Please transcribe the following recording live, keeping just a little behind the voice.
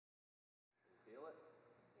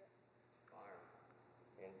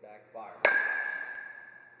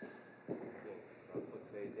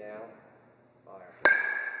down,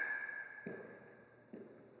 fire.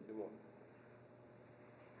 2 more.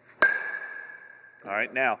 All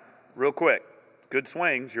right, now, real quick. Good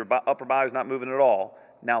swings. Your upper body's not moving at all.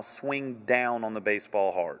 Now swing down on the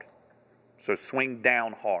baseball hard. So swing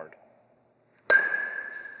down hard.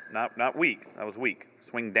 Not weak. That was weak.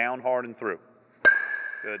 Swing down hard and through.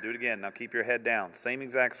 Good. Do it again. Now keep your head down. Same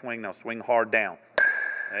exact swing. Now swing hard down.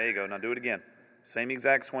 There you go. Now do it again. Same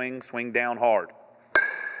exact swing. Swing down hard.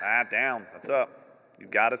 Ah, down. That's up. You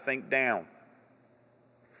got to think down.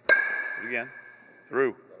 Do it again.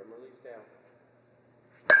 Through. Let him release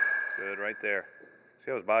down. Good. Right there.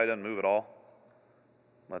 See how his body doesn't move at all?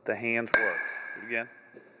 Let the hands work. Do it again.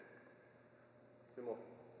 2 more.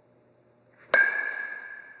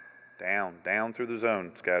 Down through the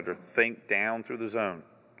zone, Skadra. Think down through the zone.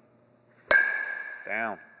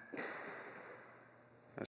 Down.